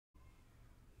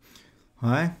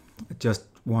Hi, I just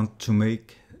want to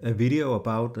make a video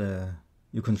about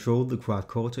you control the Quad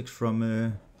Cortex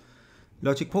from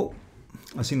Logic Pro.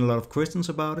 I've seen a lot of questions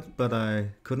about it, but I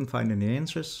couldn't find any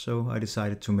answers, so I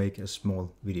decided to make a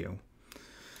small video.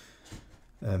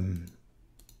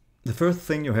 The first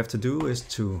thing you have to do is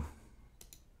to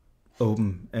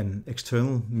open an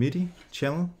external MIDI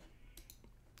channel.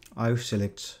 I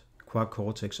select Quad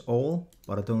Cortex all,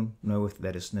 but I don't know if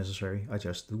that is necessary. I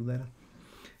just do that.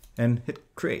 And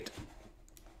hit create.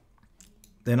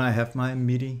 Then I have my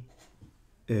MIDI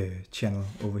channel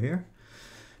over here.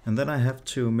 And then I have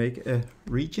to make a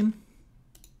region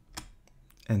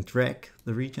and drag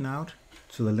the region out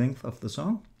to the length of the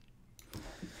song.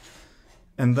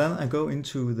 And then I go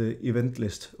into the event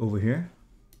list over here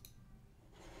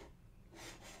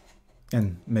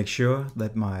and make sure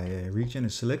that my region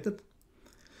is selected.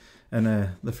 And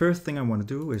the first thing I want to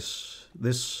do is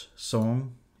this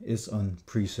song is on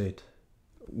preset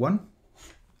 1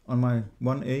 on my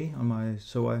 1A on my,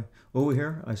 so I over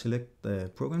here I select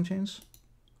the program change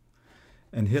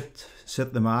and hit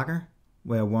set the marker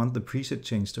where I want the preset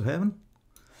change to happen,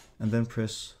 and then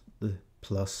press the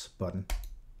plus button.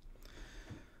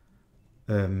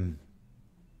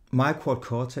 My Quad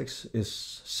Cortex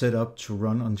is set up to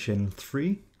run on channel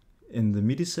 3 in the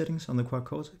MIDI settings on the Quad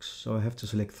Cortex, so I have to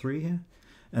select 3 here,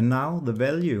 and now the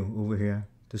value over here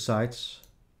decides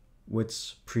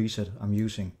which preset I'm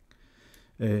using.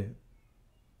 The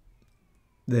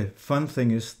fun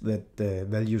thing is that the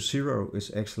value 0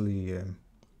 is actually a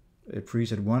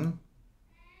preset 1,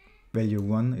 value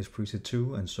 1 is preset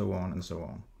 2, and so on and so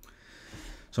on.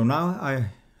 So now I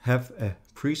have a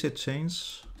preset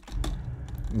change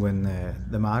when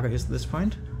the marker hits this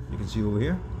point. You can see over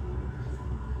here.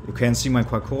 You can't see my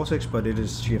Quad Cortex, but it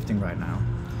is shifting right now.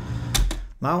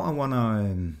 Now I want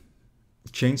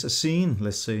to change a scene,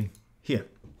 let's say here.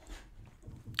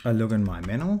 I look in my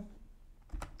manual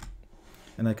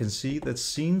and I can see that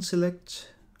scene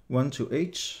select 1 to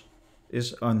H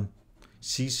is on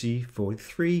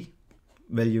CC43,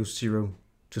 value 0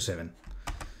 to 7.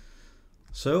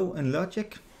 So in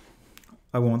Logic,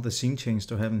 I want the scene change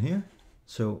to happen here.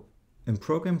 So in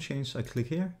program change, I click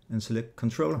here and select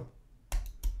controller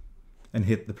and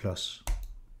hit the plus.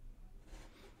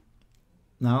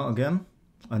 Now again,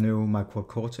 I know my Quad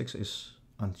Cortex is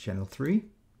on channel 3.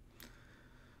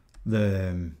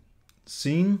 The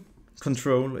scene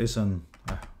control is on,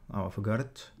 oh I forgot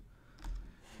it,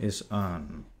 is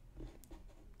on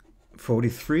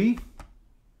 43.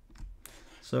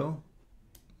 So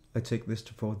I take this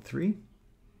to 43.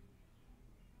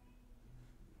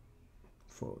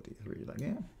 43 like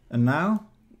that. And now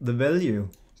the value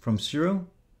from 0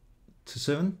 to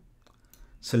 7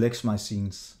 selects my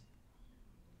scenes.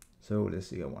 So let's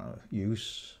see, I want to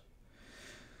use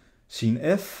scene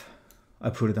F. I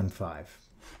put it on 5.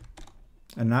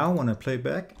 And now when I play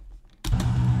back,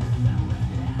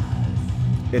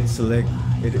 it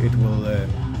will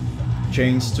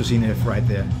change to scene F right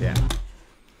there. Yeah.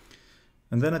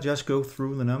 And then I just go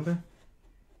through the number,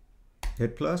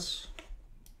 hit plus,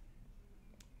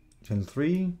 channel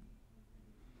 3,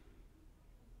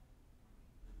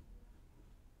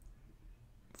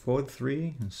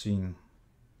 43, and scene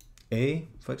A,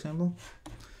 for example.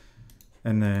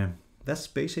 And that's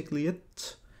basically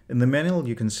it. In the manual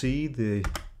you can see the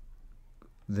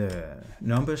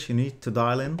numbers you need to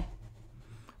dial in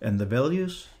and the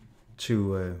values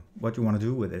to what you want to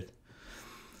do with it.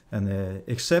 And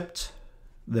except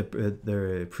the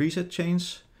preset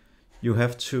change, you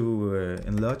have to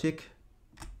in Logic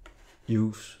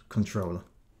use controller.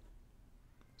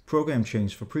 Program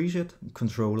change for preset,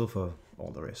 controller for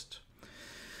all the rest.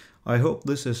 I hope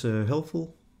this is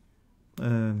helpful.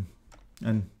 And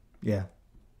yeah,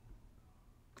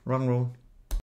 rock and roll.